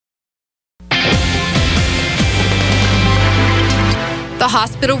The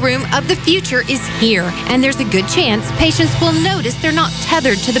hospital room of the future is here, and there's a good chance patients will notice they're not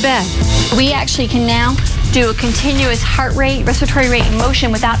tethered to the bed. We actually can now do a continuous heart rate, respiratory rate, and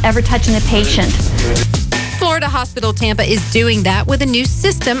motion without ever touching the patient. Florida Hospital Tampa is doing that with a new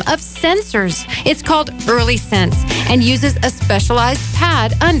system of sensors. It's called EarlySense and uses a specialized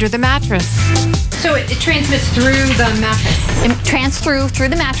pad under the mattress. So it transmits through the mattress? It transfers through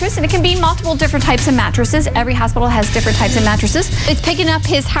the mattress, and it can be multiple different types of mattresses. Every hospital has different types of mattresses. It's picking up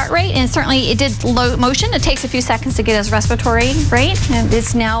his heart rate, and certainly it did low motion. It takes a few seconds to get his respiratory rate, and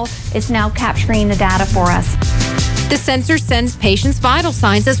it's now capturing the data for us. The sensor sends patients' vital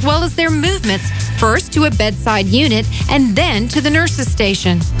signs as well as their movements, first to a bedside unit and then to the nurse's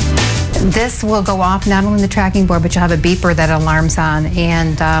station. This will go off not only in the tracking board, but you'll have a beeper that alarms on.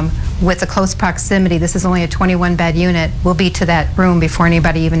 And with the close proximity, this is only a 21-bed unit, we'll be to that room before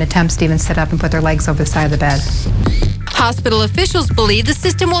anybody even attempts to even sit up and put their legs over the side of the bed. Hospital officials believe the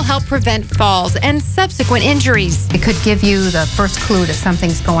system will help prevent falls and subsequent injuries. It could give you the first clue that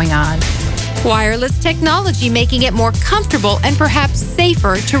something's going on. Wireless technology making it more comfortable and perhaps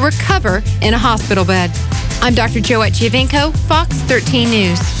safer to recover in a hospital bed. I'm Dr. Joette Giovinco, Fox 13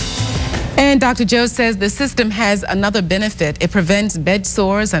 News. And Dr. Joe says the system has another benefit. It prevents bed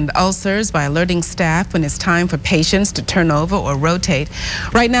sores and ulcers by alerting staff when it's time for patients to turn over or rotate.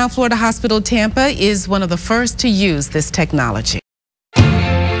 Right now, Florida Hospital Tampa is one of the first to use this technology.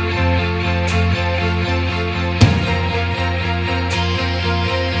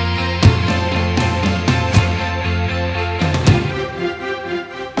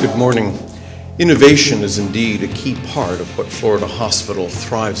 Good morning. Innovation is indeed a key part of what Florida Hospital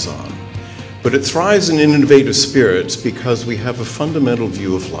thrives on. But it thrives in innovative spirits because we have a fundamental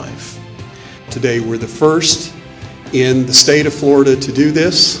view of life. Today we're the first in the state of Florida to do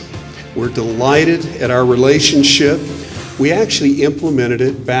this. We're delighted at our relationship. We actually implemented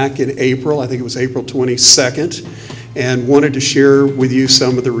it back in April, I think it was April 22nd, and wanted to share with you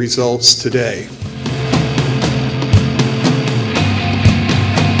some of the results today.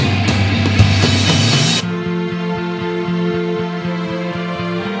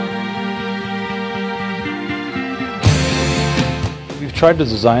 We've tried to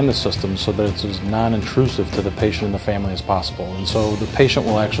design the system so that it's as non-intrusive to the patient and the family as possible, and so the patient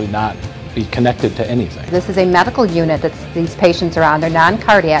will actually not be connected to anything. This is a medical unit that these patients are on. They're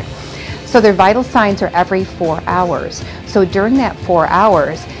non-cardiac, so their vital signs are every 4 hours. So during that 4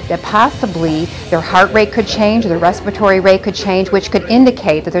 hours, that possibly their heart rate could change, or their respiratory rate could change, which could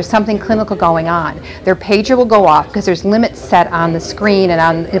indicate that there's something clinical going on. Their pager will go off because there's limits set on the screen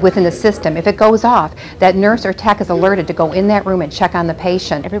and within the system. If it goes off, that nurse or tech is alerted to go in that room and check on the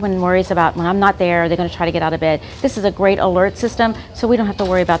patient. Everyone worries about when I'm not there, they're going to try to get out of bed. This is a great alert system, so we don't have to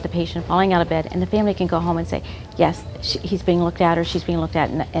worry about the patient falling out of bed, and the family can go home and say, yes, he's being looked at or she's being looked at,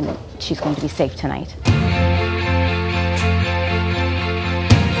 and she's going to be safe tonight.